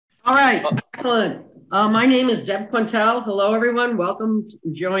All right, excellent. My name is Deb Quintel. Hello, everyone. Welcome to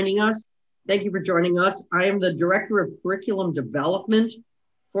joining us. Thank you for joining us. I am the Director of Curriculum Development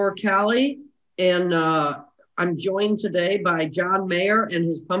for CALI, and I'm joined today by John Mayer and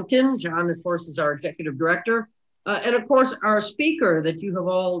his pumpkin. John, of course, is our Executive Director. And of course, our speaker that you have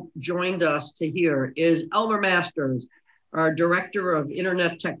all joined us to hear is Elmer Masters, our Director of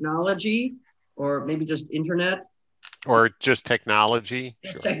Internet Technology, or maybe just Internet. Or just technology.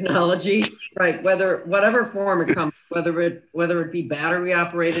 Just technology, right? Whatever form it comes, whether it be battery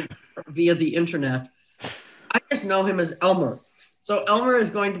operated via the internet. I just know him as Elmer. So Elmer is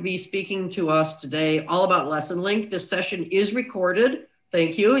going to be speaking to us today all about LessonLink. This session is recorded.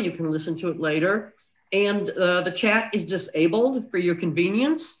 Thank you. You can listen to it later. And the chat is disabled for your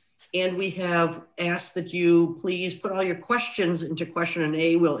convenience. And we have asked that you please put all your questions into question and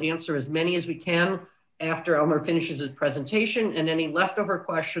A. We'll answer as many as we can after Elmer finishes his presentation, and any leftover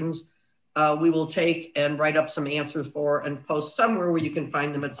questions we will take and write up some answers for and post somewhere where you can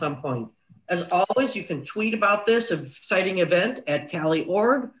find them at some point. As always, you can tweet about this exciting event at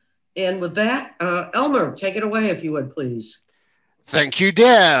CALI.org. And with that, Elmer, take it away if you would, please. Thank you,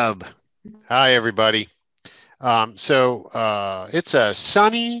 Deb. Hi, everybody. It's a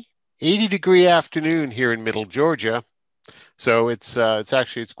sunny 80-degree afternoon here in Middle Georgia. So it's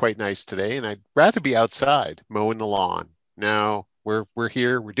quite nice today, and I'd rather be outside mowing the lawn. Now we're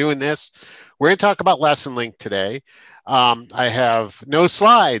here, we're doing this. We're going to talk about LessonLink today. I have no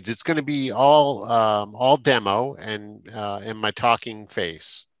slides. It's going to be all demo and my talking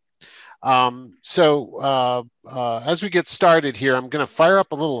face. As we get started here, I'm going to fire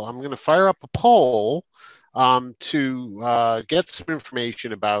up a poll to get some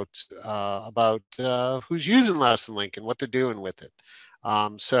information about who's using LessonLink and what they're doing with it.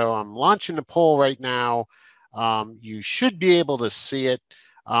 So I'm launching the poll right now. You should be able to see it.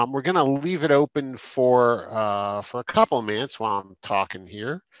 We're going to leave it open for a couple of minutes while I'm talking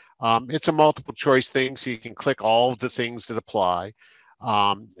here. It's a multiple choice thing, so you can click all of the things that apply,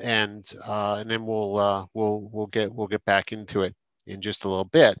 and then we'll get back into it in just a little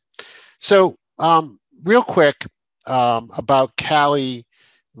bit. So real quick about CALI,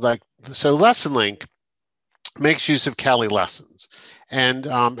 LessonLink makes use of CALI Lessons. And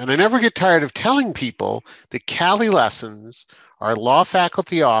I never get tired of telling people that CALI Lessons are law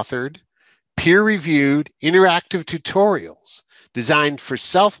faculty authored, peer-reviewed, interactive tutorials designed for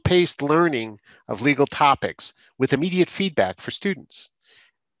self-paced learning of legal topics with immediate feedback for students.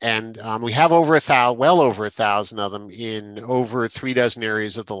 And we have well over 1,000 of them in over 36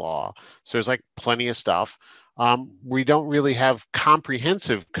 areas of the law. So there's like plenty of stuff. We don't really have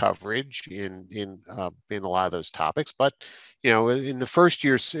comprehensive coverage in a lot of those topics, but in the first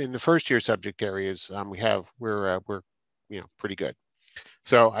year subject areas, we're pretty good.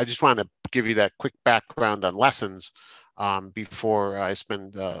 So I just want to give you that quick background on lessons before I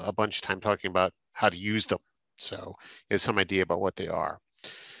spend a bunch of time talking about how to use them. So you have some idea about what they are.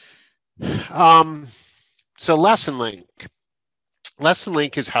 So LessonLink.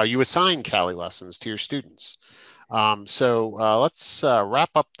 LessonLink is how you assign CALI lessons to your students. Let's wrap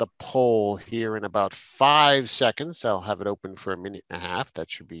up the poll here in about 5 seconds. I'll have it open for 1.5 minutes. That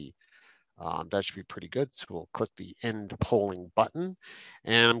should be pretty good. So we'll click the end polling button,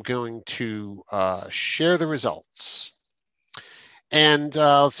 and I'm going to share the results. And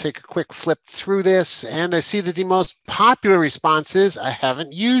let's take a quick flip through this, and I see that the most popular response is, I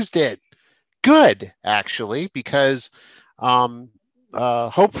haven't used it. Good, actually, because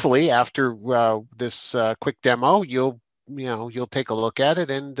hopefully after this quick demo, you'll take a look at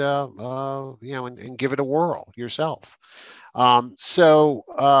it and and give it a whirl yourself. Let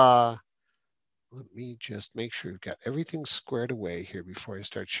me just make sure we've got everything squared away here before I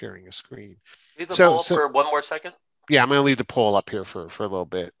start sharing a screen. Leave the poll for 1 more second. Yeah, I'm going to leave the poll up here for a little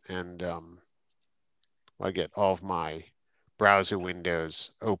bit, and I get all of my browser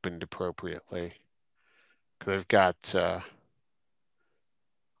windows opened appropriately, because I've got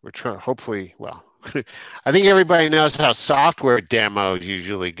we're trying, hopefully, well, I think everybody knows how software demos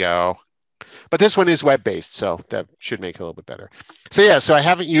usually go, but this one is web-based, so that should make it a little bit better. So yeah, so I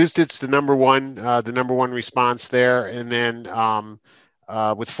haven't used it. It's the number one response there, and then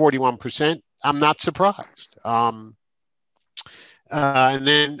with 41%, I'm not surprised. And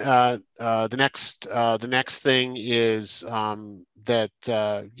then the next thing is that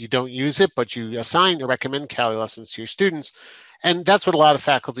you don't use it, but you assign or recommend CALI lessons to your students. And that's what a lot of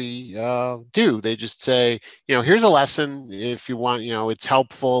faculty do. They just say, here's a lesson if you want, it's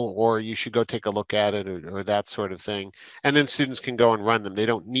helpful, or you should go take a look at it, or that sort of thing. And then students can go and run them. They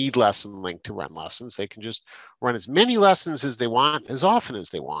don't need LessonLink to run lessons. They can just run as many lessons as they want, as often as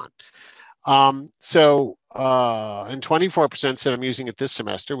they want. And 24% said I'm using it this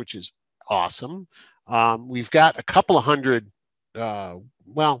semester, which is awesome. We've got a couple of hundred,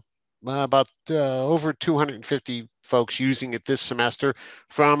 about over 250 folks using it this semester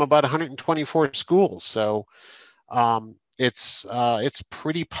from about 124 schools. So it's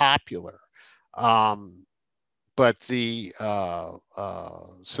pretty popular. But so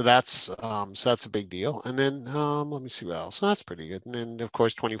that's a big deal. And then let me see what else. So that's pretty good. And then of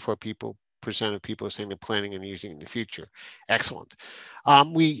course 24% of people are saying they're planning on using it in the future. Excellent.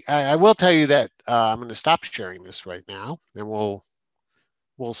 I will tell you that I'm going to stop sharing this right now, and we'll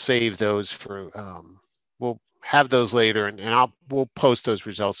save those for we'll have those later, and we'll post those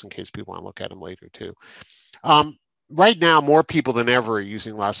results in case people want to look at them later too. Right now, more people than ever are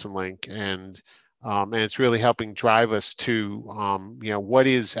using LessonLink, and it's really helping drive us to what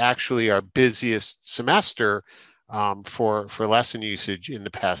is actually our busiest semester for lesson usage in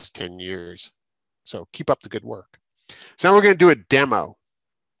the past 10 years. So keep up the good work. So now we're going to do a demo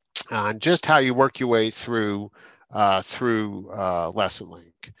on just how you work your way through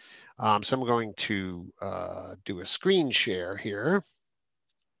LessonLink. So I'm going to do a screen share here,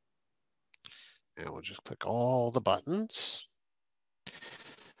 and we'll just click all the buttons.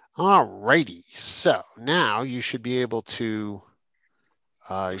 All righty, so now you should be able to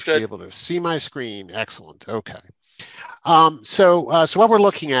see my screen. Excellent. Okay. So what we're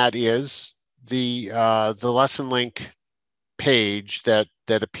looking at is the LessonLink page that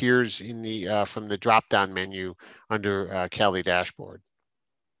appears in the from the drop-down menu under CALI dashboard.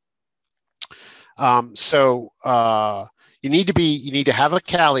 You need to have a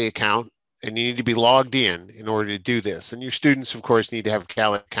CALI account, and you need to be logged in order to do this. And your students, of course, need to have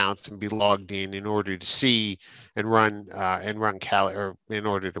CALI accounts and be logged in order to see and run CALI, or in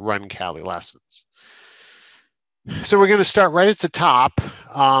order to run CALI lessons. So we're going to start right at the top.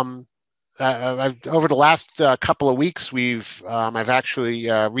 Over the last couple of weeks, I've actually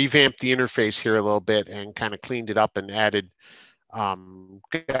revamped the interface here a little bit and kind of cleaned it up and added,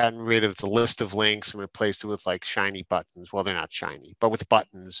 gotten rid of the list of links and replaced it with like shiny buttons. Well, they're not shiny, but with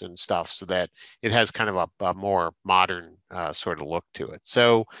buttons and stuff, so that it has kind of a more modern sort of look to it.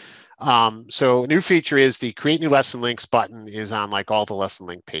 So a new feature is the Create New Lesson Links button is on like all the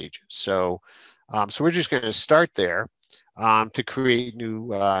LessonLink pages. So we're just going to start there to create new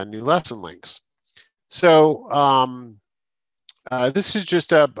lesson links. So this is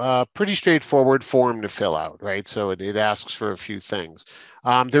just a pretty straightforward form to fill out, right? So it asks for a few things.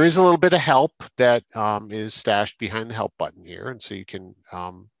 There is a little bit of help that is stashed behind the help button here. And so you can,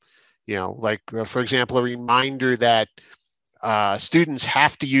 for example, a reminder that students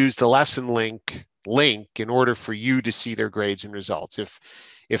have to use the LessonLink link in order for you to see their grades and results.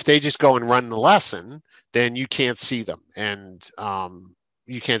 If they just go and run the lesson, then you can't see them, and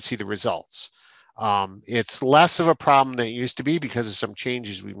you can't see the results. It's less of a problem than it used to be because of some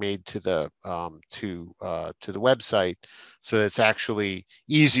changes we made to the website, so that it's actually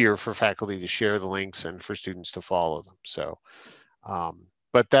easier for faculty to share the links and for students to follow them. So,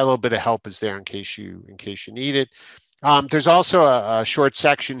 but that little bit of help is there in case you need it. There's also a short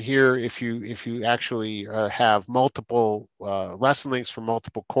section here if you actually have multiple lesson links for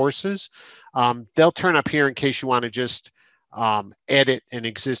multiple courses. They'll turn up here in case you want to just edit an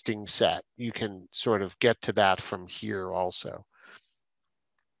existing set. You can sort of get to that from here also.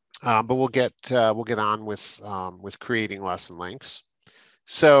 But we'll get on with creating lesson links.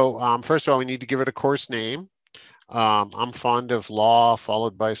 So first of all, we need to give it a course name. I'm fond of law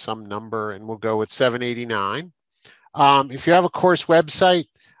followed by some number, and we'll go with 789. If you have a course website,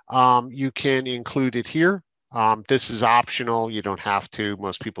 you can include it here. This is optional. You don't have to.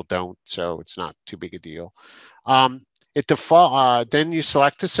 Most people don't, so it's not too big a deal. Then you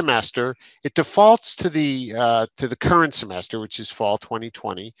select the semester. It defaults to the current semester, which is fall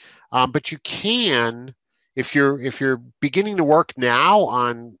 2020. But you can, if you're beginning to work now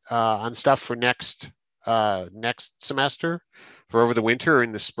on stuff for next semester, for over the winter or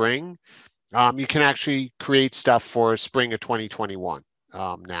in the spring, you can actually create stuff for spring of 2021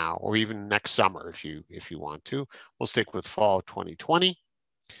 now, or even next summer if you want to. We'll stick with fall 2020.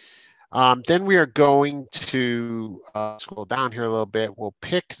 Then we are going to scroll down here a little bit. We'll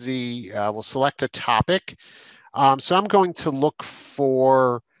pick we'll select a topic. So I'm going to look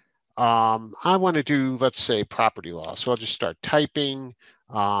for, I want to do, let's say, property law. So I'll just start typing.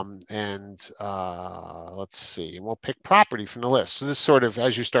 Let's see, and we'll pick property from the list. So this sort of,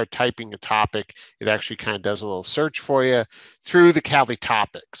 as you start typing a topic, it actually kind of does a little search for you through the CALI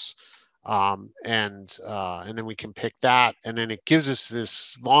topics. And then we can pick that, and then it gives us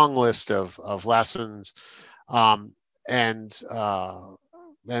this long list of lessons. And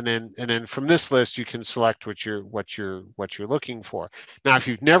then from this list you can select what you're looking for. Now, if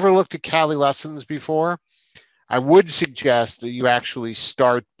you've never looked at CALI Lessons before, I would suggest that you actually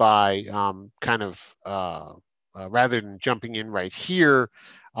start by rather than jumping in right here,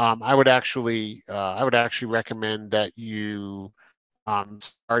 I would actually recommend that you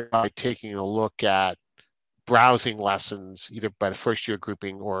start by taking a look at browsing lessons, either by the first year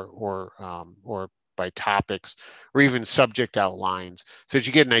grouping or by topics, or even subject outlines, so that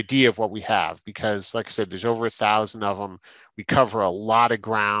you get an idea of what we have. Because, like I said, there's over 1,000 of them. We cover a lot of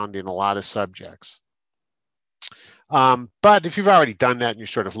ground in a lot of subjects. But if you've already done that and you're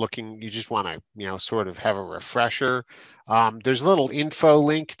sort of looking, you just want to, sort of have a refresher. There's a little info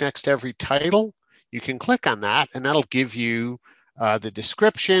link next to every title. You can click on that, and that'll give you the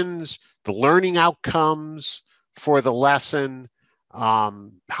descriptions, the learning outcomes for the lesson,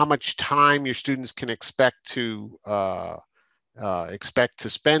 how much time your students can expect to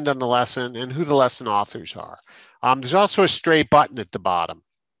spend on the lesson, and who the lesson authors are. There's also a stray button at the bottom.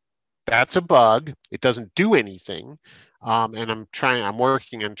 That's a bug. It doesn't do anything. And I'm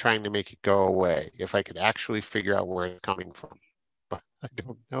working on trying to make it go away, if I could actually figure out where it's coming from. But I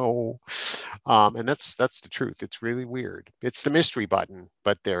don't know. And that's the truth. It's really weird. It's the mystery button,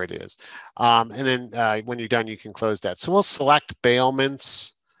 but there it is. And then when you're done, you can close that. So we'll select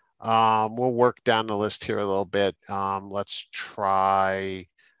bailments. We'll work down the list here a little bit. Let's try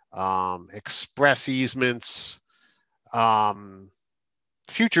express easements.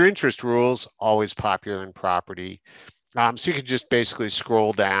 Future interest rules, always popular in property. So you can just basically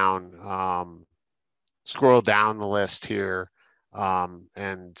scroll down the list here.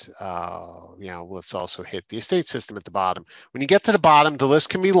 Let's also hit the estate system at the bottom. When you get to the bottom, the list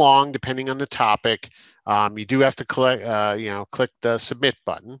can be long depending on the topic. You do have to click the submit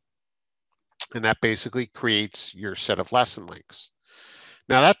button, and that basically creates your set of lesson links.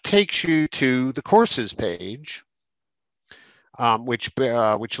 Now that takes you to the courses page, which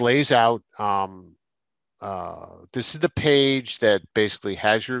lays out. This is the page that basically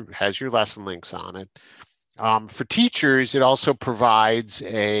has your lesson links on it. For teachers, it also provides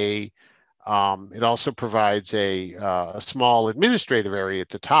a small administrative area at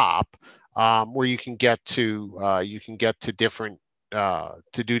the top, where you can get to different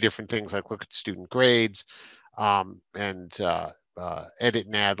to do different things, like look at student grades, and edit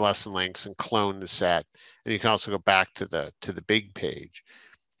and add lesson links and clone the set. And you can also go back to the big page.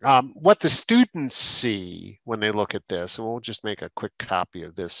 What the students see when they look at this, and we'll just make a quick copy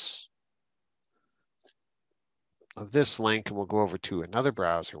of this link, and we'll go over to another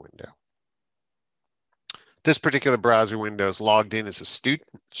browser window. This particular browser window is logged in as a student,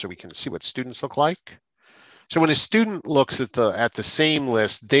 so we can see what students look like. So when a student looks at the same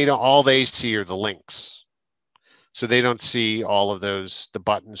list, all they see are the links. So they don't see all of those, the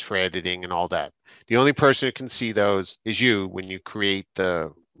buttons for editing and all that. The only person who can see those is you when you create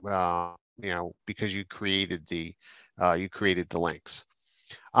the, because you created the links.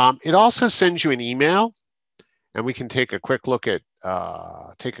 It also sends you an email, and we can take a quick look at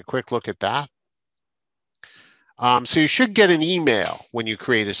that. So you should get an email when you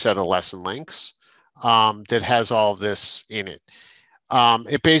create a set of lesson links that has all of this in it.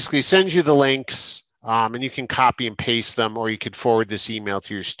 It basically sends you the links, and you can copy and paste them, or you could forward this email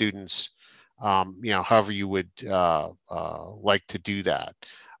to your students, however you would like to do that.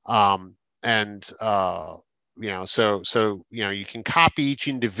 You can copy each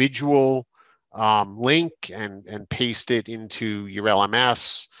individual link and paste it into your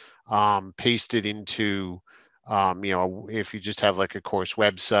LMS, paste it into, if you just have like a course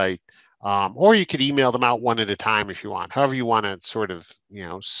website, or you could email them out one at a time if you want, however you want to sort of,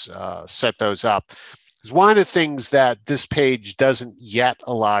 set those up. Because one of the things that this page doesn't yet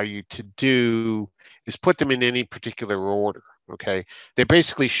allow you to do is put them in any particular order. Okay, they're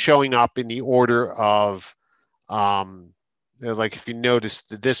basically showing up in the order of, like if you notice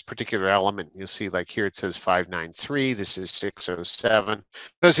this particular element, you'll see like here it says 593, this is 607.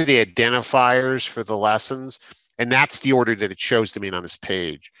 Those are the identifiers for the lessons, and that's the order that it shows them in on this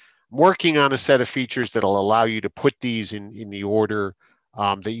page. I'm working on a set of features that'll allow you to put these in the order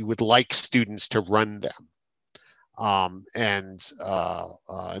that you would like students to run them. And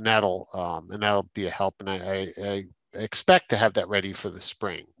that'll be a help. And I expect to have that ready for the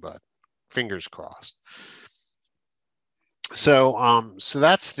spring, but fingers crossed. So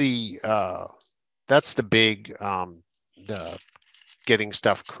that's the big the getting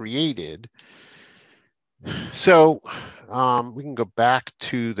stuff created. So we can go back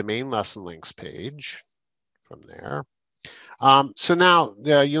to the main lesson links page from there. So now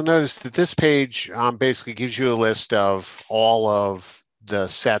you'll notice that this page basically gives you a list of all of the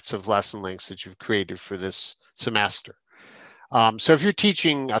sets of lesson links that you've created for this semester. So if you're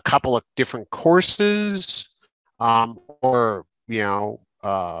teaching a couple of different courses, or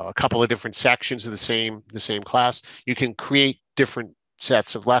a couple of different sections of the same class, you can create different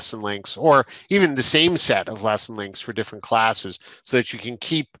sets of lesson links, or even the same set of lesson links for different classes, so that you can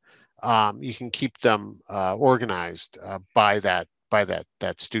keep them organized by that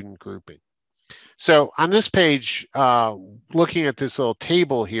student grouping. So on this page, looking at this little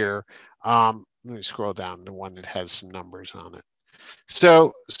table here, let me scroll down to one that has some numbers on it.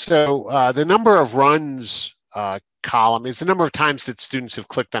 So the number of runs column is the number of times that students have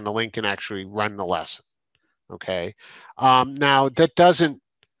clicked on the link and actually run the lesson. Okay. Now that doesn't,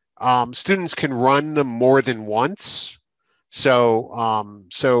 students can run them more than once.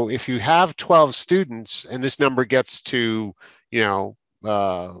 So if you have 12 students and this number gets to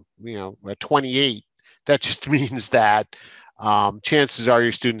 28, that just means that chances are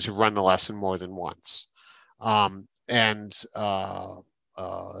your students have run the lesson more than once. And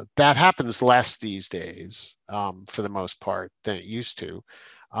that happens less these days, for the most part, than it used to,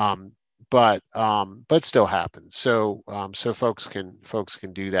 but still happens. So folks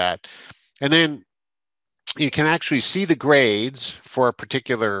can do that, and then you can actually see the grades for a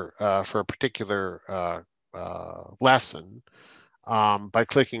particular lesson by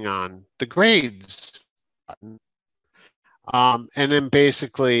clicking on the grades button. And then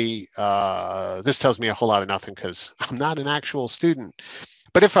basically, this tells me a whole lot of nothing because I'm not an actual student.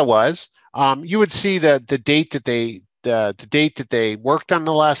 But if I was, you would see that the date that they worked on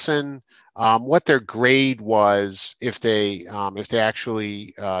the lesson, what their grade was if they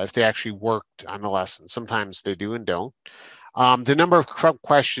actually worked on the lesson. Sometimes they do and don't. The number of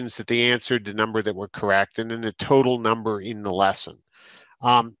questions that they answered, the number that were correct, and then the total number in the lesson.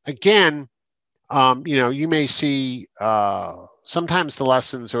 Again, you may see sometimes the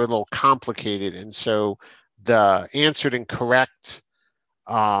lessons are a little complicated, and so the answered and correct,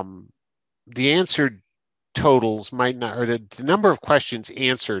 the answered totals might not, or the number of questions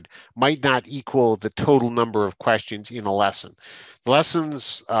answered might not equal the total number of questions in a lesson. The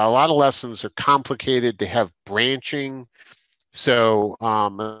lessons, a lot of lessons are complicated. They have branching. So a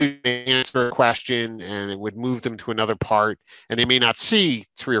student may answer a question and it would move them to another part, and they may not see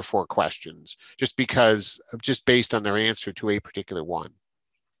 3 or 4 questions just based on their answer to a particular one.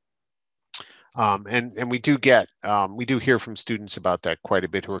 And we do hear from students about that quite a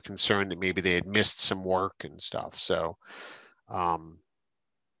bit, who are concerned that maybe they had missed some work and stuff. So,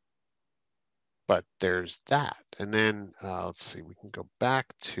 but there's that. And then let's see, we'll go back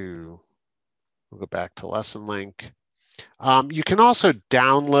to LessonLink. You can also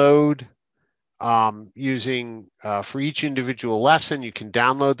download, using for each individual lesson, you can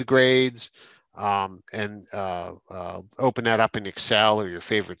download the grades and open that up in Excel or your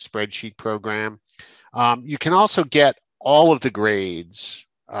favorite spreadsheet program. You can also get all of the grades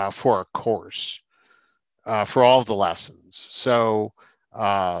for a course, for all of the lessons. So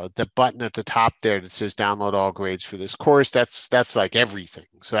the button at the top there that says download all grades for this course, that's like everything.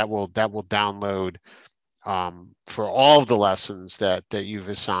 So that will download for all of the lessons that you've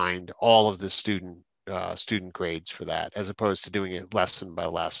assigned all of the student grades for that, as opposed to doing it lesson by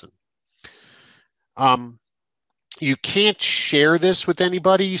lesson. You can't share this with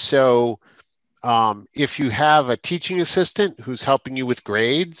anybody. So if you have a teaching assistant who's helping you with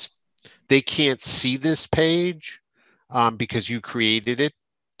grades, they can't see this page because you created it.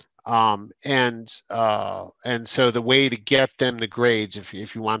 And so the way to get them the grades,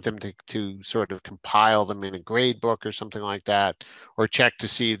 if you want them to sort of compile them in a grade book or something like that, or check to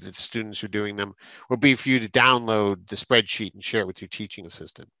see that students are doing them, would be for you to download the spreadsheet and share it with your teaching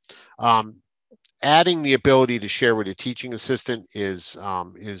assistant. Adding the ability to share with a teaching assistant is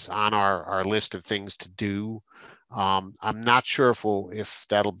on our list of things to do. I'm not sure if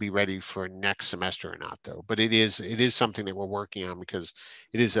that'll be ready for next semester or not, though. But it is something that we're working on, because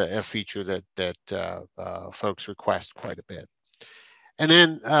it is a feature that folks request quite a bit. And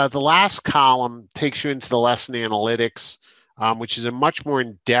then the last column takes you into the lesson analytics, which is a much more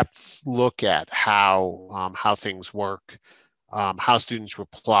in-depth look at how things work, how students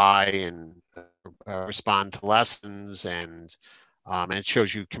reply and respond to lessons, and it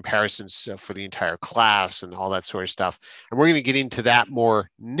shows you comparisons for the entire class and all that sort of stuff. And we're going to get into that more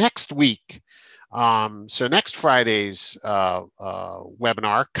next week. So next Friday's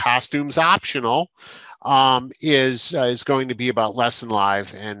webinar, Costumes Optional, is going to be about Lesson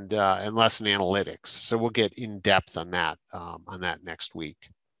Live and lesson analytics. So we'll get in depth on that next week.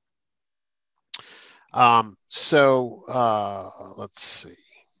 Let's see.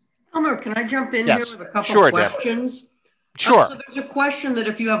 Elmer, can I jump in Yes. here with a couple Sure, of questions? Deb. Sure. So there's a question that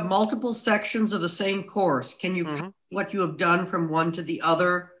if you have multiple sections of the same course, can you copy what you have done from one to the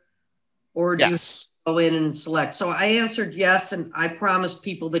other? Or do you go in and select? So I answered yes, and I promised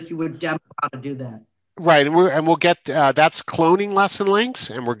people that you would demo how to do that. Right, and we'll get that's cloning lesson links,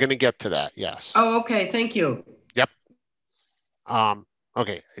 and we're going to get to that. Yes. Oh, okay. Thank you. Yep.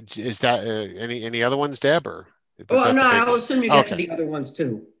 Okay. Is that any other ones, Deb? Or well, no, I'll assume you get to the other ones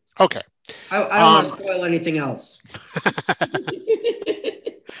too. Okay. I don't want to spoil anything else.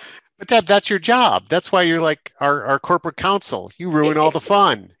 But Deb, that's your job. That's why you're like our corporate counsel. You ruin all the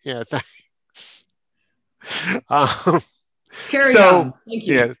fun. Yeah. Carry on. Thank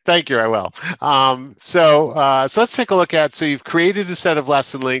you. Yeah, thank you. I will. So let's take a look at. So you've created a set of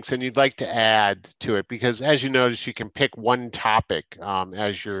lesson links, and you'd like to add to it because, as you notice, you can pick one topic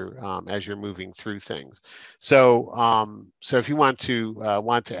as you're moving through things. So if you want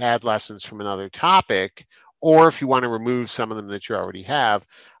to add lessons from another topic, or if you want to remove some of them that you already have,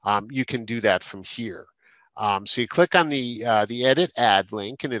 you can do that from here. So you click on the edit add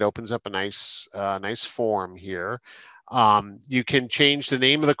link, and it opens up a nice form here. You can change the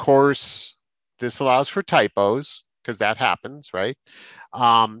name of the course. This allows for typos because that happens, right?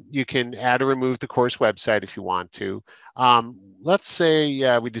 You can add or remove the course website if you want to. Let's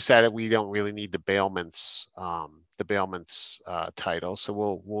say we decided we don't really need the bailments title,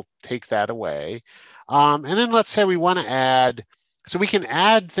 so we'll take that away. And then let's say we want to add, so we can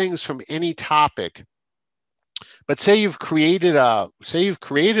add things from any topic. But say you've created a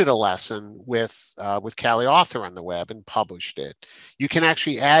lesson with CALI Author on the web and published it. You can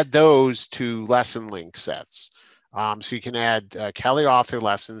actually add those to lesson link sets. So you can add CALI Author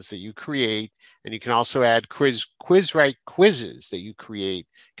lessons that you create, and you can also add QuizWrite quizzes that you create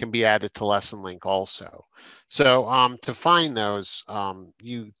can be added to lesson link also. So to find those,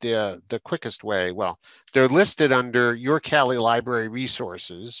 the quickest way, well, they're listed under your CALI library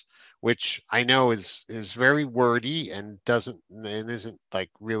resources, which I know is very wordy and isn't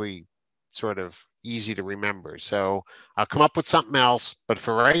like really sort of easy to remember. So I'll come up with something else, but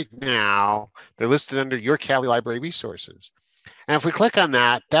for right now, they're listed under your CALI library resources. And if we click on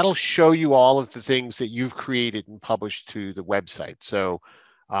that, that'll show you all of the things that you've created and published to the website. So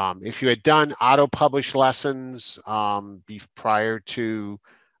if you had done auto-published lessons prior to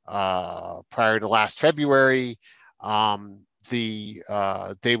last February,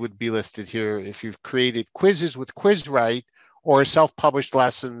 they would be listed here. If you've created quizzes with QuizWrite or self-published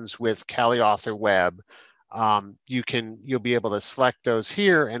lessons with CALI Author Web, you'll be able to select those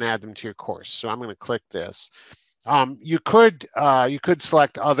here and add them to your course. So I'm going to click this. You could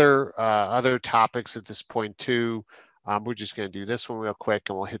select other topics at this point too. We're just going to do this one real quick,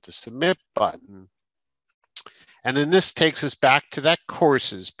 and we'll hit the submit button. And then this takes us back to that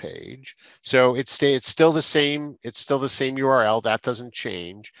courses page. So it's still the same. It's still the same URL. That doesn't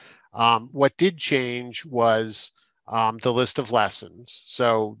change. What did change was the list of lessons.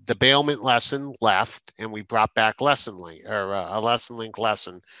 So the bailment lesson left, and we brought back lesson link, or a lesson link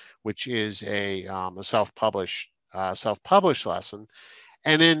lesson, which is a self-published lesson.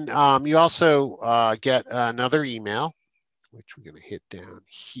 And then you also get another email, which we're going to hit down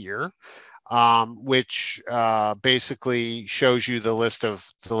here. Which basically shows you the list of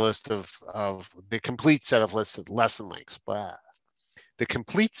the complete set of listed lesson links. The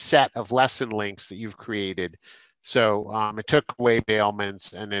complete set of lesson links that you've created. So it took away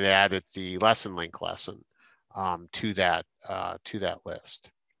bailments and it added the lesson link lesson to that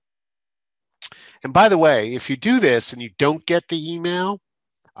list. And by the way, if you do this and you don't get the email,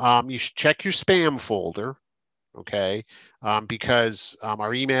 you should check your spam folder, okay? Because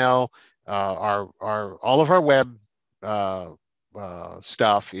our email. All of our web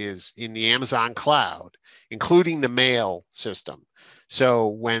stuff is in the Amazon cloud, including the mail system. So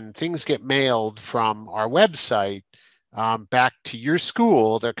when things get mailed from our website back to your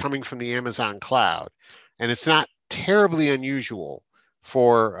school, they're coming from the Amazon cloud. And it's not terribly unusual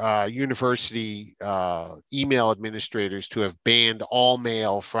for university email administrators to have banned all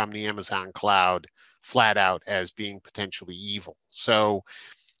mail from the Amazon cloud flat out as being potentially evil. So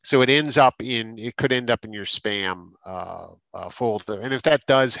it could end up in your spam folder. And if that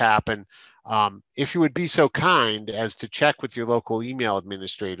does happen, if you would be so kind as to check with your local email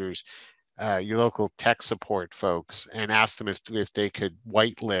administrators, tech support folks and ask them if they could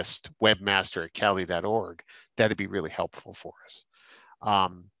whitelist webmaster@cali.org. That'd be really helpful for us.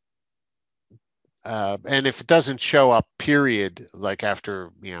 And if it doesn't show up, period, like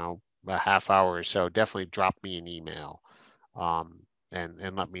after a half hour or so, definitely drop me an email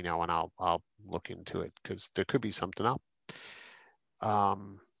and let me know, and I'll look into it, because there could be something up.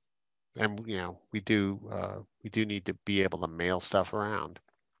 And we do need to be able to mail stuff around.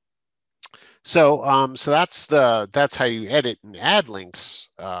 So that's how you edit and add links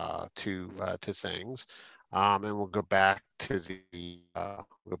to things. And we'll go back to the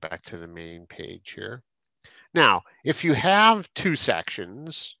main page here. Now, if you have two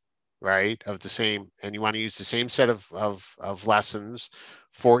sections, right, of the same, and you want to use the same set of lessons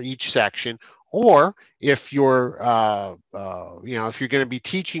for each section, or if you're if you're going to be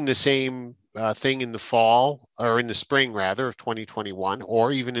teaching the same thing in the fall, or in the spring rather, of 2021,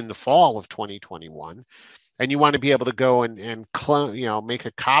 or even in the fall of 2021, and you want to be able to go and clone, make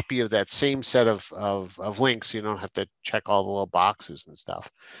a copy of that same set of links, so you don't have to check all the little boxes and stuff.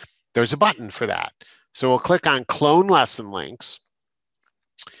 There's a button for that. So we'll click on Clone Lesson Links,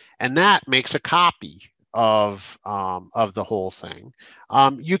 and that makes a copy of the whole thing.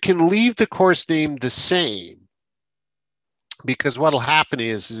 You can leave the course name the same, because what'll happen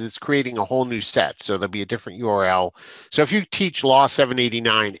is it's creating a whole new set. So there'll be a different URL. So if you teach Law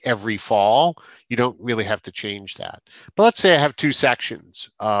 789 every fall, you don't really have to change that. But let's say I have two sections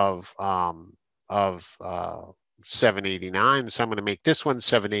of 789. So I'm going to make this one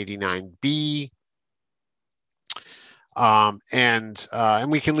 789B.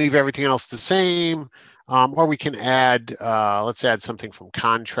 And we can leave everything else the same, or we can add, let's add something from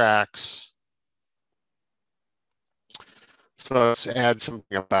contracts. So let's add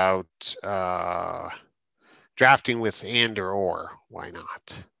something about drafting with and or, why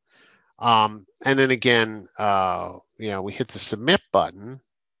not? And then again, we hit the submit button.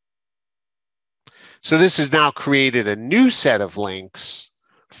 So this has now created a new set of links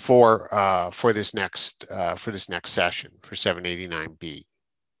for this next session for 789B.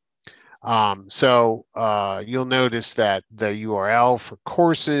 So you'll notice that the URL for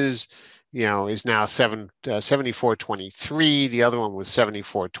courses, is now 7423. The other one was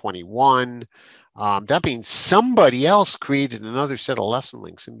 7421. That means somebody else created another set of lesson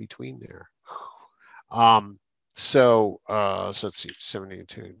links in between there. So let's see,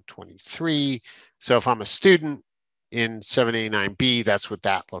 7223. So if I'm a student in 789B, that's what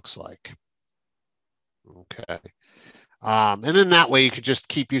that looks like. Okay. And then that way you could just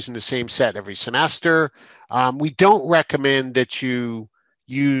keep using the same set every semester. We don't recommend that you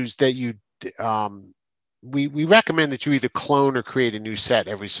use that you we recommend that you either clone or create a new set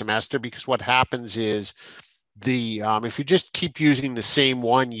every semester, because what happens is if you just keep using the same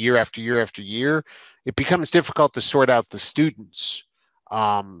one year after year after year, it becomes difficult to sort out the students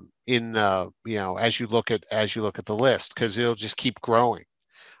in the as you look at the list, because it'll just keep growing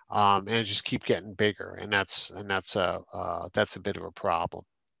and just keep getting bigger, and that's a bit of a problem.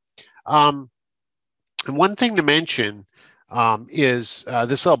 And one thing to mention is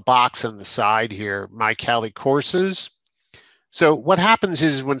this little box on the side here, My CALI Courses. So what happens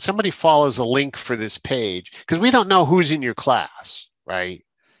is when somebody follows a link for this page, because we don't know who's in your class, right?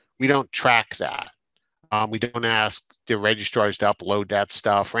 We don't track that. We don't ask the registrars to upload that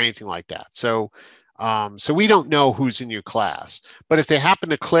stuff or anything like that. So we don't know who's in your class. But if they happen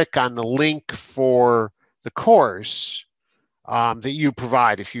to click on the link for the course that you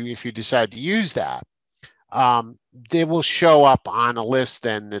provide, if you decide to use that, they will show up on a list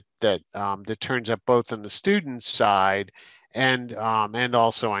then that turns up both on the student side and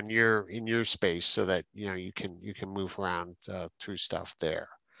also on in your space, so that you can move around through stuff there.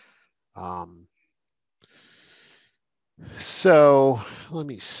 So let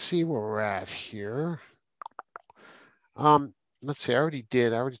me see where we're at here. Let's see, I already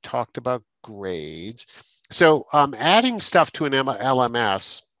talked about grades. So adding stuff to an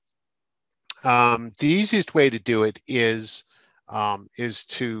LMS, the easiest way to do it is to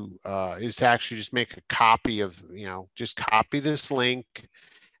actually just make a copy of, just copy this link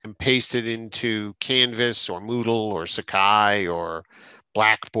and paste it into Canvas or Moodle or Sakai or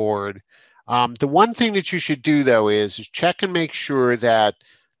Blackboard. The one thing that you should do, though, is check and make sure that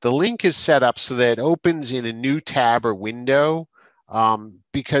the link is set up so that it opens in a new tab or window,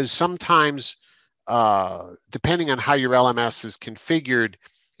 because sometimes, depending on how your LMS is configured,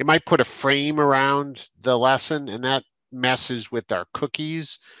 it might put a frame around the lesson, and that messes with our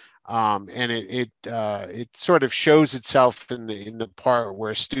cookies. And it sort of shows itself in the part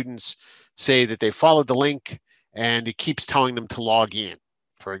where students say that they followed the link, and it keeps telling them to log in.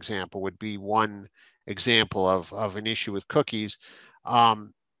 for example, would be one example of an issue with cookies. But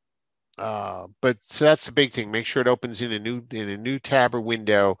so that's the big thing. Make sure it opens in a new tab or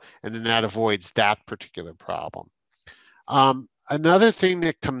window, and then that avoids that particular problem. Another thing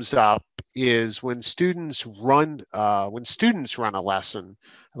that comes up is when students run a lesson,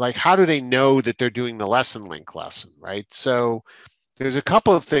 like how do they know that they're doing the LessonLink lesson, right? So there's a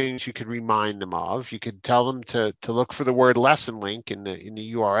couple of things you could remind them of. You could tell them to look for the word LessonLink in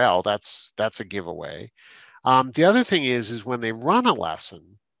the URL. That's a giveaway. The other thing is when they run a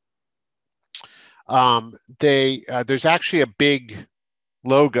lesson, there's actually a big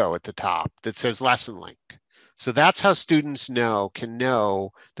logo at the top that says LessonLink. So that's how students can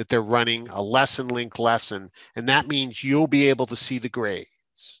know that they're running a LessonLink lesson, and that means you'll be able to see the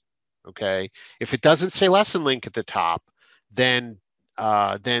grades. Okay, if it doesn't say LessonLink at the top, then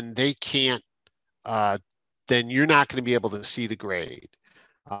they can't. Then you're not going to be able to see the grade.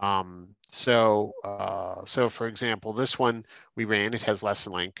 So for example, this one we ran, it has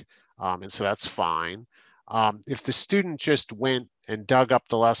LessonLink, and so that's fine. If the student just went and dug up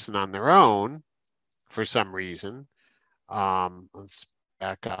the lesson on their own for some reason, let's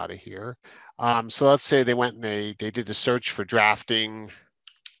back out of here. So let's say they went and they did a search for drafting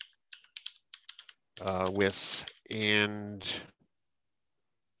with and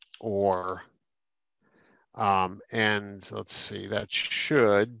or. And let's see, that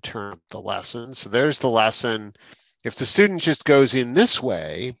should turn up the lesson. So there's the lesson. If the student just goes in this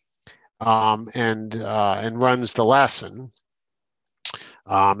way and runs the lesson,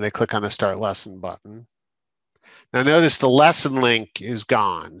 they click on the Start Lesson button. Now notice the lesson link is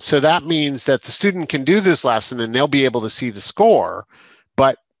gone. So that means that the student can do this lesson and they'll be able to see the score,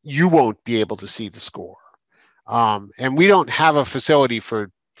 but you won't be able to see the score. And we don't have a facility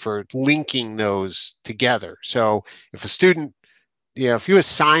for linking those together. So if a student, if you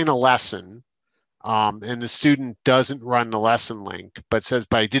assign a lesson and the student doesn't run the lesson link, but says,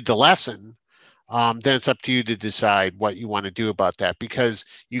 but I did the lesson, then it's up to you to decide what you want to do about that, because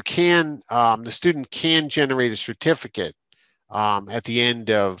you can, the student can generate a certificate at the end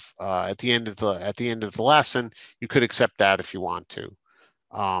of the lesson. You could accept that if you want to.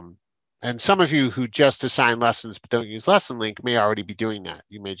 And some of you who just assign lessons but don't use LessonLink may already be doing that.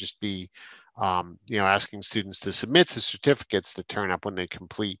 You may just be, asking students to submit the certificates that turn up when they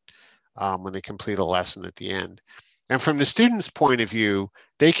complete a lesson at the end. And from the student's point of view,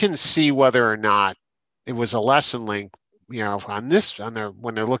 they can see whether or not it was a LessonLink,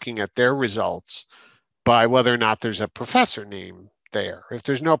 when they're looking at their results, by whether or not there's a professor name there. If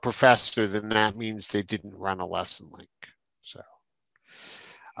there's no professor, then that means they didn't run a LessonLink. So.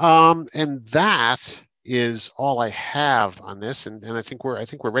 And that is all I have on this, and I think we're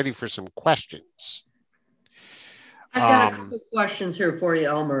ready for some questions. I've got a couple of questions here for you,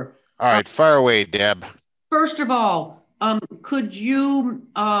 Elmer. All right, fire away, Deb. First of all, could you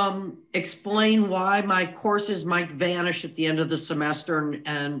explain why my courses might vanish at the end of the semester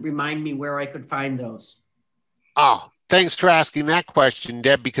and remind me where I could find those? Oh, thanks for asking that question,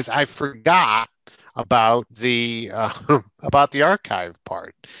 Deb, because I forgot about the archive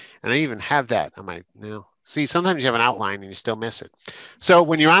part, and I even have that on my now. See, sometimes you have an outline and you still miss it. So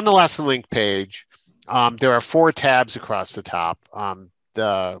when you're on the LessonLink page, there are 4 tabs across the top.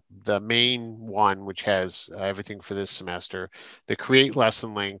 The main one, which has everything for this semester, the Create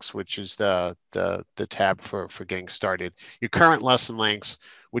Lesson Links, which is the tab for getting started, your current lesson links,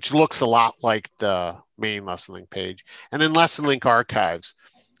 which looks a lot like the main LessonLink page, and then LessonLink Archives.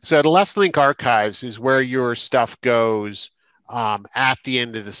 So the LessonLink Archives is where your stuff goes at the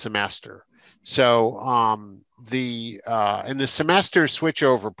end of the semester. So and the semester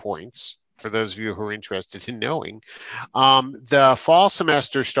switchover points, for those of you who are interested in knowing, the fall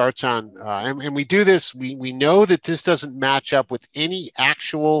semester starts on, and we do this, we know that this doesn't match up with any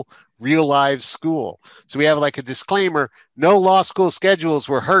actual real live school. So we have like a disclaimer, no law school schedules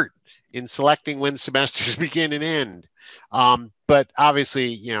were hurt in selecting when semesters begin and end. But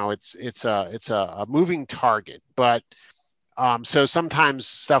obviously, it's a moving target, but so sometimes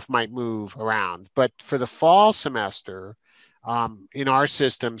stuff might move around. But for the fall semester, in our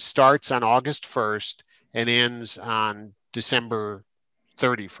system, starts on August 1st and ends on December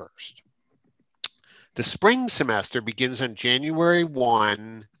 31st. The spring semester begins on January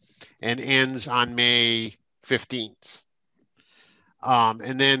 1 and ends on May 15th.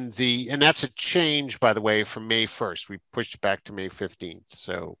 And that's a change, by the way, from May 1st. We pushed it back to May 15th.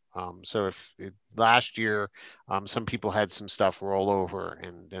 So last year, some people had some stuff roll over,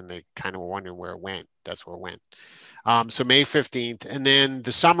 and then they kind of were wondering where it went. That's where it went. So May 15th, and then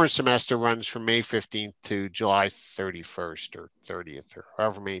the summer semester runs from May 15th to July 31st or 30th, or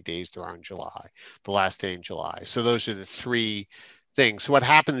however many days there are in July, the last day in July. So those are the three things. So what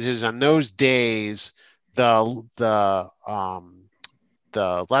happens is on those days, the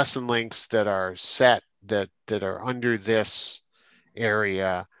lesson links that are set that are under this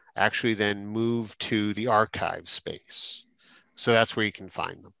area actually then move to the archive space. So that's where you can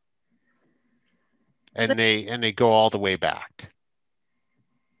find them. And they go all the way back.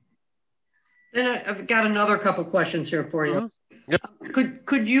 Then I've got another couple questions here for you. Mm-hmm. Yep.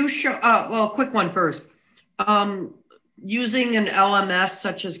 Could you show, well, quick one first. Using an LMS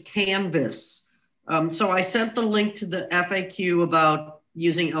such as Canvas. So I sent the link to the FAQ about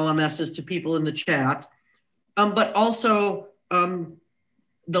using LMSs to people in the chat. But also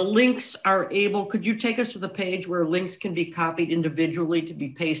the links are able, could you take us to the page where links can be copied individually to be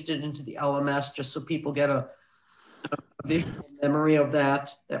pasted into the LMS, just so people get a visual memory of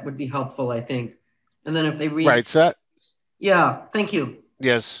that? That would be helpful, I think. And then if they read. Right, so yeah, thank you.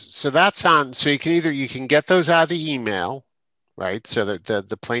 Yes, so that's on, so you can get those out of the email, right? So that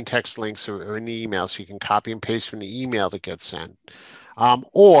the plain text links are in the email, so you can copy and paste from the email that gets sent.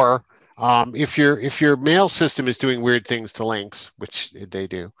 Or if your mail system is doing weird things to links, which they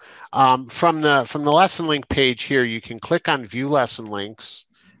do, from the lesson link page here, you can click on View Lesson Links,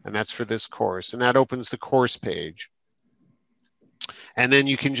 and that's for this course, and that opens the course page. And then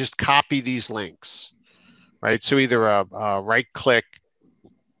you can just copy these links, right? So either a right click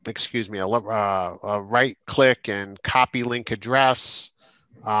and copy link address.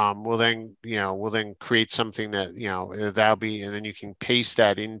 We'll then create something that that'll be, and then you can paste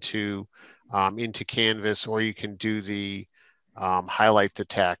that into Canvas, or you can do the highlight the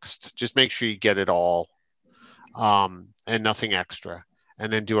text. Just make sure you get it all, and nothing extra,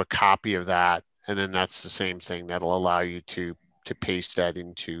 and then do a copy of that, and then that's the same thing that'll allow you to paste that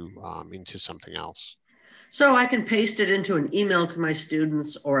into something else. So I can paste it into an email to my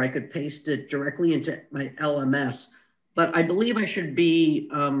students, or I could paste it directly into my LMS. But I believe I should be,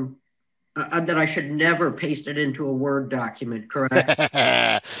 that I should never paste it into a Word document, correct?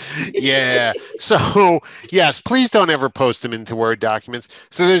 Yeah. So yes, please don't ever post them into Word documents.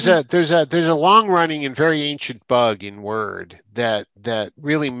 So there's a long running and very ancient bug in Word that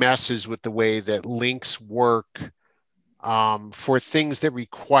really messes with the way that links work for things that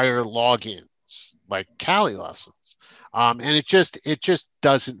require logins, like CALI lessons, and it just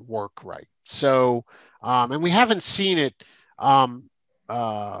doesn't work right. So, and we haven't seen it.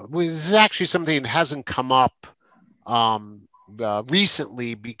 This is actually something that hasn't come up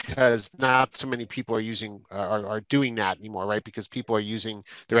recently, because not so many people are doing that anymore, right? Because people are using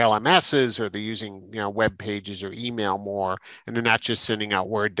their LMSs, or they're using web pages or email more, and they're not just sending out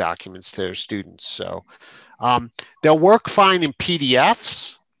Word documents to their students. So they'll work fine in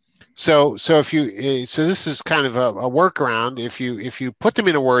PDFs. So this is kind of a workaround. If you put them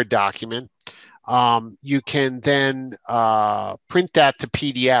in a Word document, you can then print that to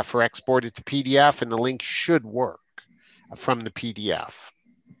PDF or export it to PDF, and the link should work from the PDF.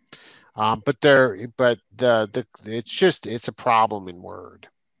 It's a problem in Word.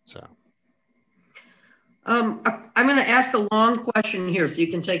 So I'm going to ask a long question here, so you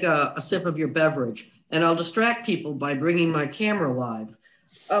can take a sip of your beverage, and I'll distract people by bringing my camera live.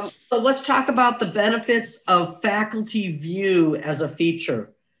 So let's talk about the benefits of faculty view as a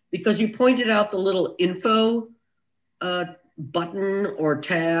feature, because you pointed out the little info button or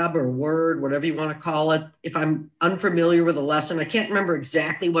tab or word, whatever you want to call it. If I'm unfamiliar with a lesson, I can't remember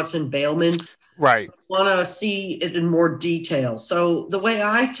exactly what's in bailments. Right. I want to see it in more detail. So the way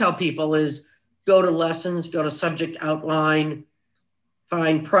I tell people is go to lessons, go to subject outline,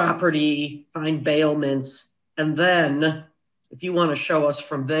 find property, find bailments, and then if you want to show us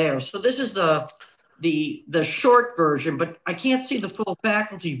from there. So this is the short version, but I can't see the full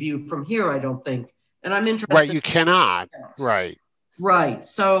faculty view from here, I don't think. And I'm interested. Right, you cannot. Right. Right.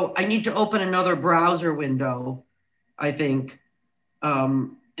 So I need to open another browser window, I think,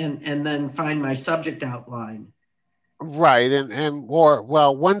 and then find my subject outline. Right,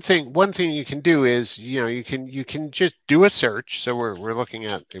 one thing you can do is you can just do a search. So we're looking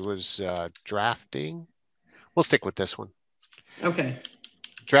at, it was drafting. We'll stick with this one. Okay.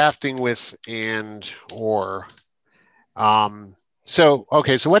 Drafting with or. So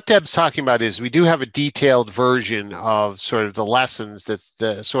what Deb's talking about is we do have a detailed version of sort of the lessons that's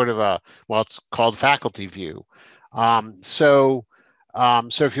the sort of it's called faculty view. So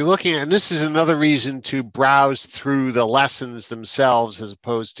So if you're looking at, and this is another reason to browse through the lessons themselves as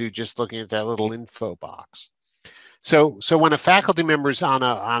opposed to just looking at that little info box. So when a faculty member is on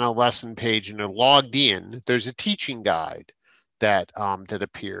a lesson page and they're logged in, there's a teaching guide that that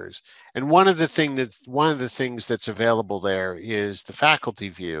appears. And one of the things that's available there is the faculty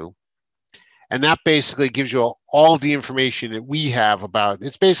view. And that basically gives you all the information that we have about,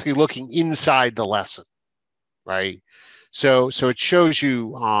 it's basically looking inside the lesson, right? So it shows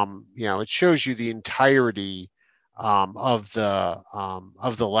you, it shows you the entirety of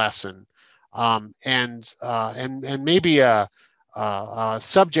the lesson, and maybe a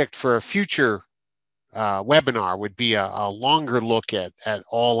subject for a future webinar would be a longer look at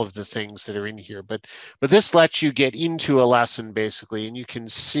all of the things that are in here. But this lets you get into a lesson basically, and you can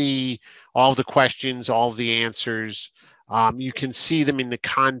see all the questions, all the answers. You can see them in the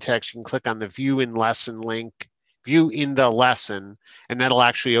context. You can click on the view in lesson link, view in the lesson, and that'll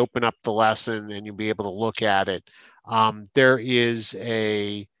actually open up the lesson and you'll be able to look at it. There's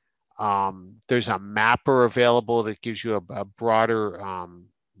a mapper available that gives you a broader,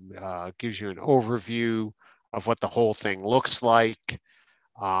 gives you an overview of what the whole thing looks like,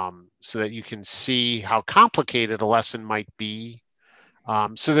 so that you can see how complicated a lesson might be.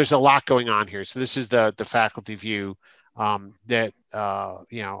 So there's a lot going on here. So this is the faculty view that,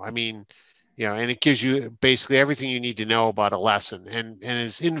 and it gives you basically everything you need to know about a lesson, and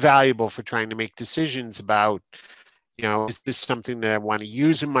is invaluable for trying to make decisions about, is this something that I want to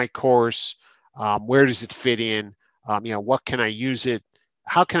use in my course? Where does it fit in? What can I use it?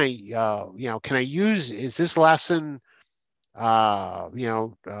 How can I, can I use, is this lesson,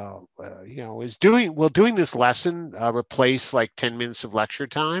 will doing this lesson replace like 10 minutes of lecture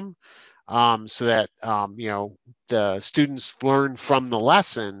time, so that, the students learn from the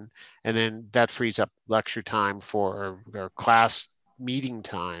lesson, and then that frees up lecture time or class meeting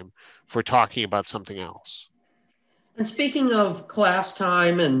time for talking about something else. And speaking of class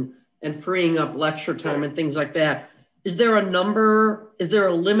time and freeing up lecture time and things like that, is there a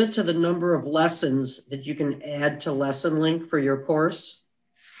limit to the number of lessons that you can add to LessonLink for your course?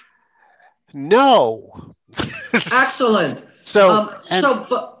 No. Excellent. So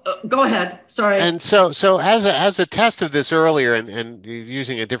go ahead. Sorry. And so as a test of this earlier, and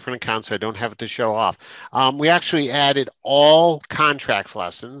using a different account, so I don't have it to show off, we actually added all contracts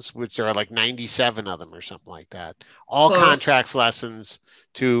lessons, which there are like 97 of them or something like that. All Close. Contracts lessons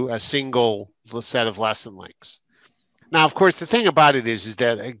to a single set of lesson links. Now, of course, the thing about it is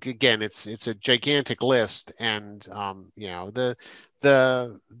that, again, it's a gigantic list, and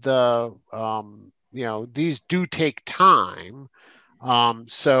these do take time.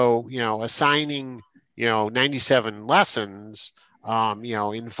 So, assigning, 97 lessons,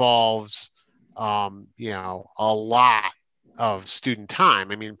 involves, a lot of student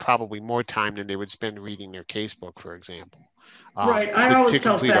time. I mean, probably more time than they would spend reading their casebook, for example. Right. I always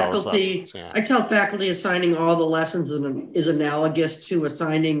tell faculty, I tell faculty assigning all the lessons is analogous to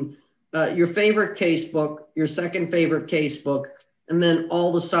assigning your favorite casebook, your second favorite casebook, and then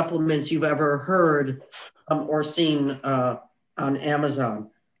all the supplements you've ever heard or seen on Amazon.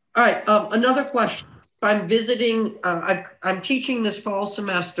 All right. Another question. I'm visiting, I'm teaching this fall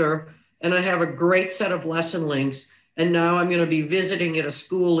semester, and I have a great set of lesson links. And now I'm going to be visiting at a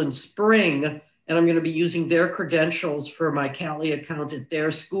school in spring, and I'm going to be using their credentials for my CALI account at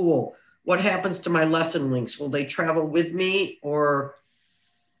their school. What happens to my lesson links? Will they travel with me, or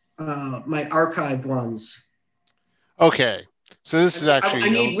my archived ones? Okay. So this is actually... I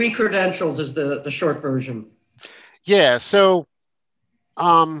need re-credentials is the short version. Yeah. So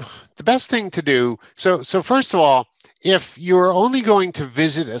the best thing to do, so first of all, if you're only going to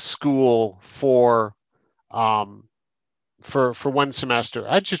visit a school for one semester,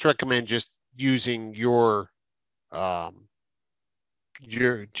 I just recommend just using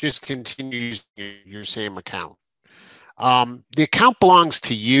just continue using your same account. The account belongs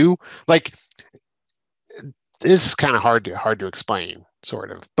to you. Like, this is kind of hard to explain,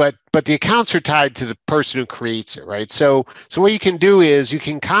 sort of, but the accounts are tied to the person who creates it, right? So what you can do is you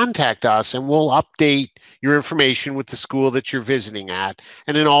can contact us, and we'll update your information with the school that you're visiting at,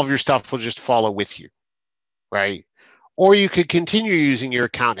 and then all of your stuff will just follow with you, right? Or you could continue using your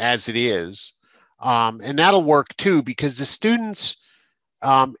account as it is, and that'll work too, because the students,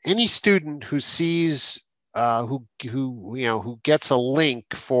 any student who sees, who gets a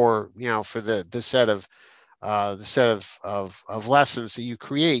link for the set of lessons that you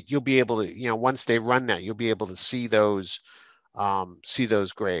create, you'll be able to, once they run that, you'll be able to see those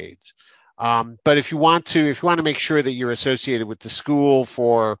grades. But if you want to make sure that you're associated with the school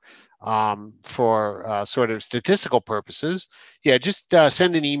for for sort of statistical purposes, yeah, just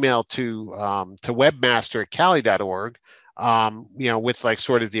send an email to webmaster@cali.org, with like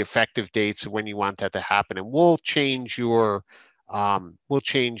sort of the effective dates of when you want that to happen, and we'll change your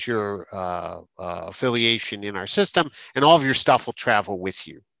affiliation in our system, and all of your stuff will travel with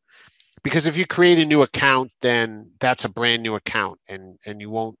you. Because if you create a new account, then that's a brand new account, and you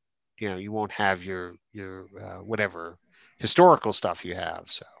won't have your whatever historical stuff you have.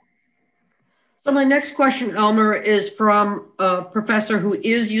 So my next question, Elmer, is from a professor who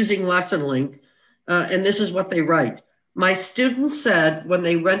is using LessonLink, and this is what they write. My students said when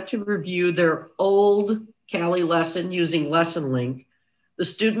they went to review their old CALI lesson using LessonLink, the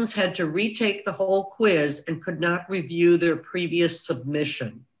students had to retake the whole quiz and could not review their previous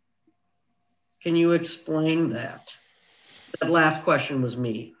submission. Can you explain that? That last question was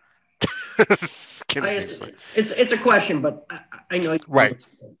me. It's a question, but I know you right.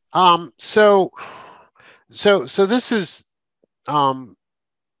 So this is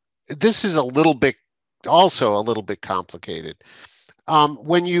a little bit complicated.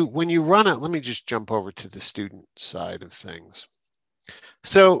 When you run it, let me just jump over to the student side of things.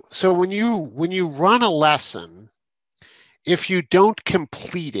 So when you run a lesson, if you don't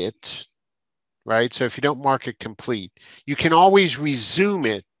complete it, right? So if you don't mark it complete, you can always resume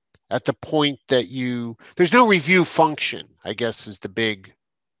it at the point that there's no review function, I guess is the big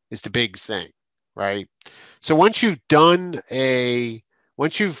thing, right? So once you've done a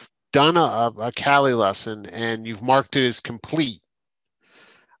CALI lesson and you've marked it as complete,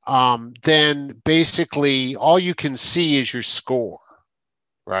 then basically all you can see is your score,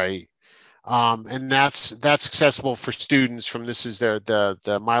 right? And that's accessible for students from, this is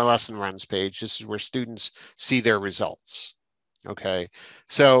the My Lesson Runs page. This is where students see their results. Okay,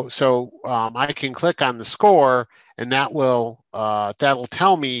 so I can click on the score, and that'll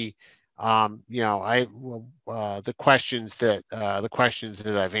tell me, the questions that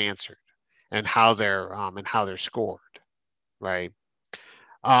I've answered and how they're scored, right?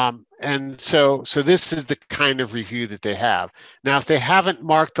 And so this is the kind of review that they have. Now, if they haven't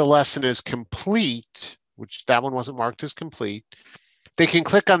marked the lesson as complete, which that one wasn't marked as complete, they can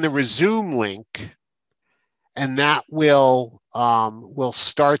click on the resume link, and that will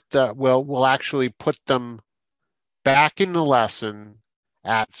actually put them back in the lesson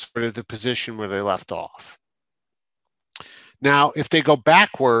at sort of the position where they left off. Now, if they go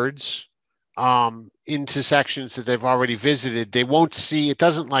backwards into sections that they've already visited, they won't see, it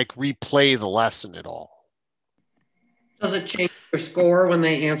doesn't like replay the lesson at all. Does it change their score when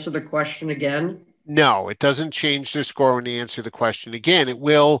they answer the question again? No, it doesn't change their score when they answer the question again. It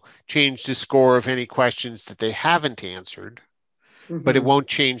will change the score of any questions that they haven't answered, but it won't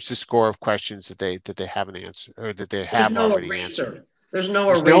change the score of questions that they haven't answered, or that they have already answered. There's no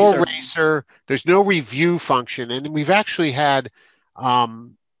eraser. There's no review function, and we've actually had.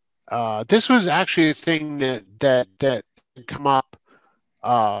 This was actually a thing that come up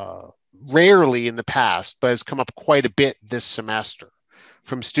rarely in the past, but has come up quite a bit this semester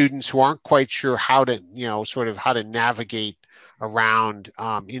from students who aren't quite sure how to, how to navigate around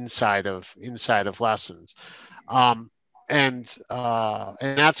inside of lessons. And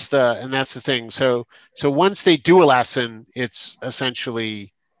that's the thing. So once they do a lesson, it's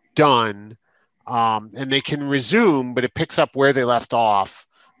essentially done, and they can resume, but it picks up where they left off,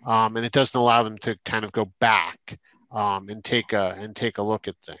 and it doesn't allow them to kind of go back and take a look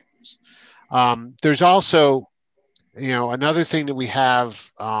at things. There's also, another thing that we have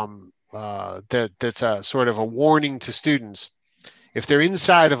that's a sort of a warning to students. If they're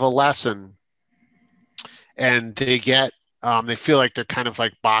inside of a lesson and they feel like they're kind of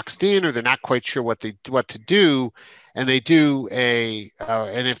like boxed in, or they're not quite sure what to do, and they do and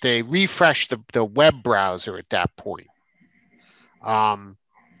if they refresh the web browser at that point,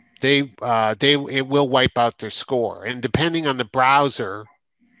 it will wipe out their score. And depending on the browser,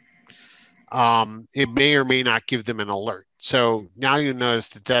 it may or may not give them an alert. So now you notice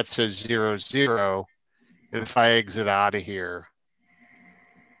that says 00, and if I exit out of here,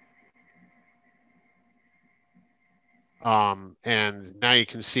 and now you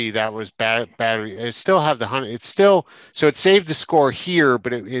can see that was battery. It still have the 100. It's still, so it saved the score here,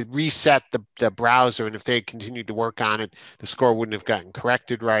 but it reset the browser. And if they had continued to work on it, the score wouldn't have gotten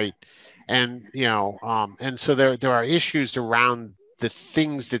corrected right. And and so there are issues around the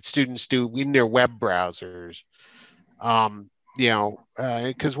things that students do in their web browsers.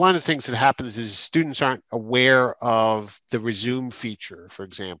 Because one of the things that happens is students aren't aware of the resume feature, for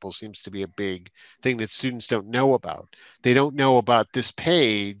example, seems to be a big thing that students don't know about. They don't know about this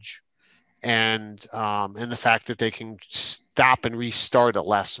page, and the fact that they can stop and restart a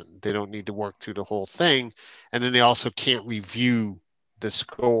lesson. They don't need to work through the whole thing. And then they also can't review the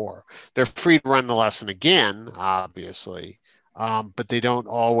score. They're free to run the lesson again, obviously, but they don't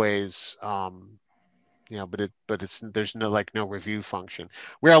always, there's no review function.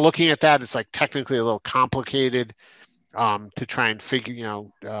 We are looking at that. It's like technically a little complicated to try and figure,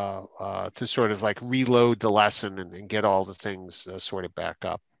 to sort of like reload the lesson and get all the things sort of back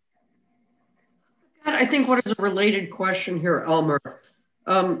up. I think what is a related question here, Elmer.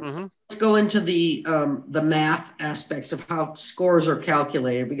 Let's go into the math aspects of how scores are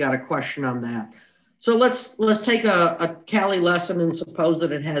calculated. We got a question on that. So let's take a CALI lesson and suppose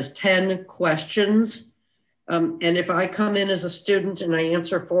that it has 10 questions. And if I come in as a student and I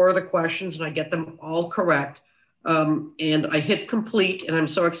answer 4 of the questions and I get them all correct, and I hit complete and I'm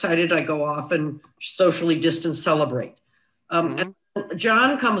so excited I go off and socially distance celebrate. And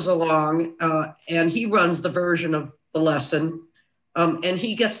John comes along and he runs the version of the lesson and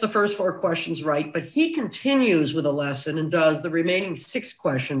he gets the first 4 questions right, but he continues with a lesson and does the remaining 6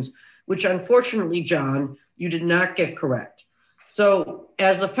 questions, which unfortunately, John, you did not get correct. So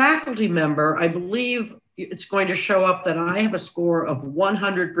as the faculty member, I believe it's going to show up that I have a score of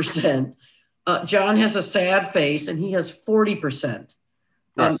 100%. John has a sad face and he has 40%.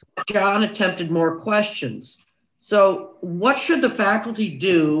 John attempted more questions. So what should the faculty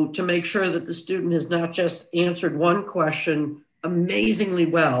do to make sure that the student has not just answered one question amazingly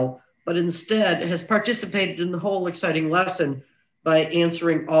well, but instead has participated in the whole exciting lesson by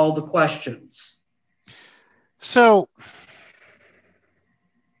answering all the questions? So,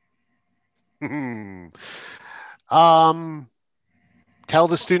 tell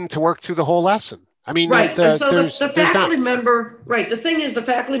the student to work through the whole lesson. I mean, right. And so the faculty member, right. The thing is, the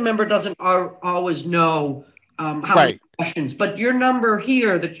faculty member doesn't always know how many questions, but your number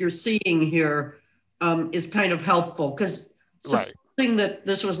here that you're seeing here is kind of helpful, because supposing that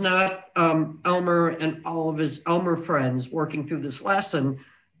this was not Elmer and all of his Elmer friends working through this lesson,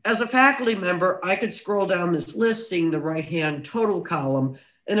 as a faculty member, I could scroll down this list, seeing the right-hand total column.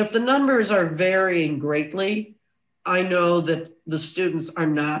 And if the numbers are varying greatly, I know that the students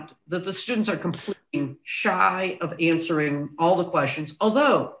are completely shy of answering all the questions,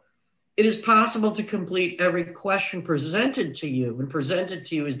 although it is possible to complete every question presented to you, and presented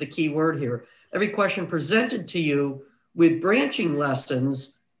to you is the key word here, every question presented to you with branching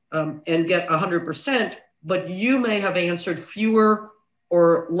lessons and get 100%, but you may have answered fewer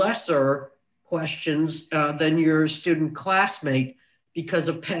or lesser questions than your student classmate because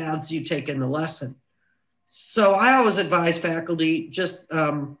of paths you take in the lesson. So I always advise faculty just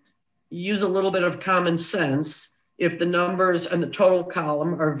use a little bit of common sense. If the numbers and the total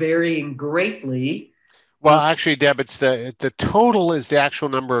column are varying greatly. Well, actually, Deb, it's the total is the actual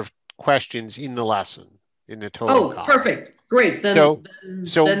number of questions in the lesson in the total column. Perfect. Great. So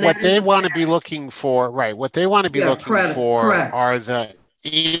what they want to be looking for, right? What they want to be looking for are the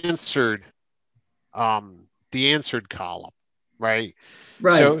answered column, right?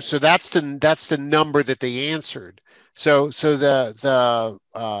 Right. So that's the number that they answered. So the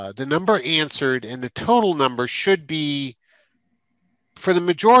number answered and the total number should be, for the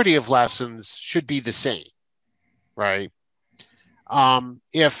majority of lessons, should be the same, right?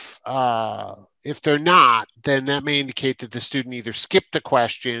 If they're not, then that may indicate that the student either skipped a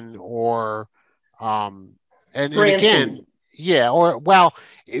question or and again, or well,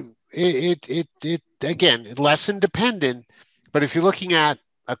 it again, lesson dependent. But if you're looking at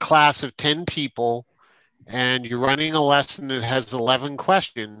a class of 10 people and you're running a lesson that has 11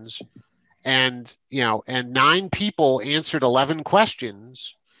 questions, and 9 people answered 11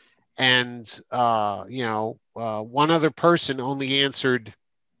 questions, and one other person only answered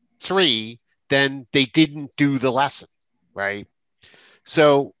 3, then they didn't do the lesson, right?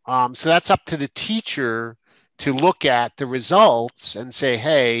 So that's up to the teacher to look at the results and say,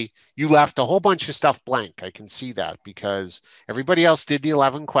 hey, you left a whole bunch of stuff blank. I can see that because everybody else did the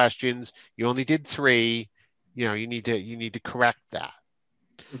 11 questions. You only did 3. You need to correct that.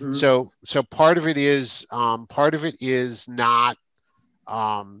 Mm-hmm. So part of it is not,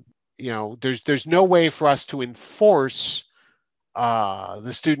 there's no way for us to enforce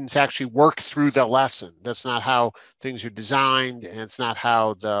the students actually work through the lesson. That's not how things are designed, and it's not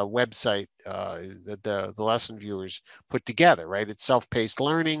how the website the lesson viewers put together, right? It's self-paced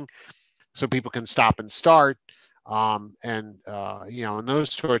learning, so people can stop and start, and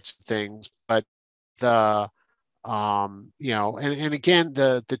those sorts of things. But and again,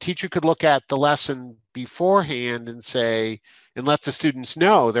 the teacher could look at the lesson beforehand and say, and let the students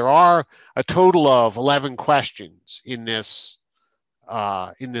know there are a total of 11 questions in this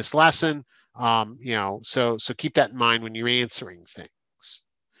lesson. So keep that in mind when you're answering things.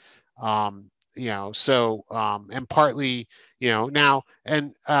 And partly, now,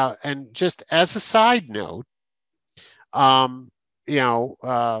 and just as a side note, there's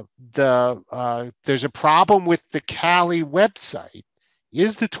a problem with the CALI website.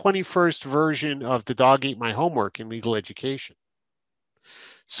 Is the 21st version of The Dog Ate My Homework in Legal Education.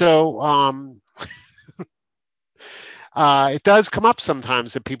 So it does come up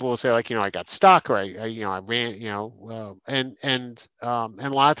sometimes that people will say, like, I got stuck, or I ran, and a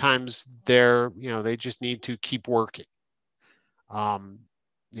lot of times they just need to keep working. So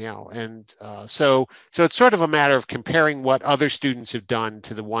it's sort of a matter of comparing what other students have done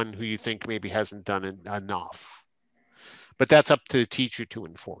to the one who you think maybe hasn't done enough. But that's up to the teacher to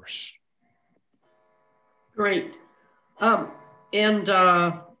enforce. Great.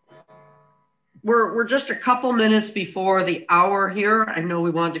 We're just a couple minutes before the hour here. I know we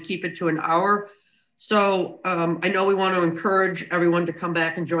wanted to keep it to an hour. So I know we want to encourage everyone to come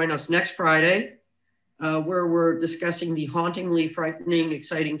back and join us next Friday, where we're discussing the hauntingly frightening,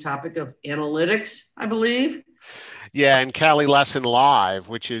 exciting topic of analytics, I believe. Yeah, and CALI Lesson Live,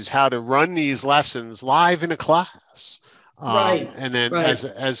 which is how to run these lessons live in a class. Right. And then right.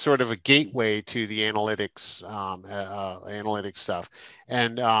 as sort of a gateway to the analytics stuff,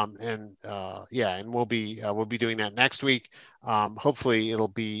 and we'll be doing that next week. Hopefully it'll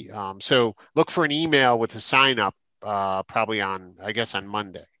be so look for an email with a sign up probably on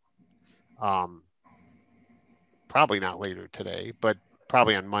Monday. Probably not later today, but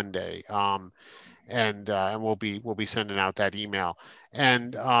probably on Monday. And we'll be sending out that email,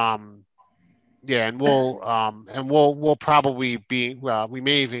 and we'll probably be we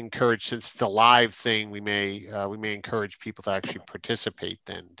may even encourage, since it's a live thing, we may encourage people to actually participate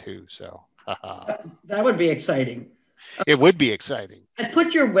then too. So that would be exciting. It would be exciting. I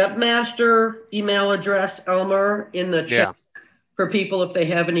put your webmaster email address, Elmer, in the chat for people if they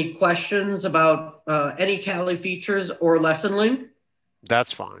have any questions about any CALI features or LessonLink.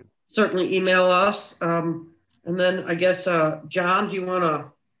 That's fine. Certainly email us. And then I guess, John, do you want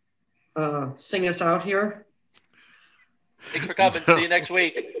to sing us out here? Thanks for coming. See you next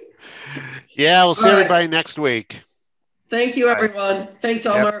week. Yeah, we'll see everybody next week. Thank you, everyone. Thanks,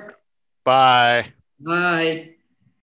 Elmer. Bye. Bye.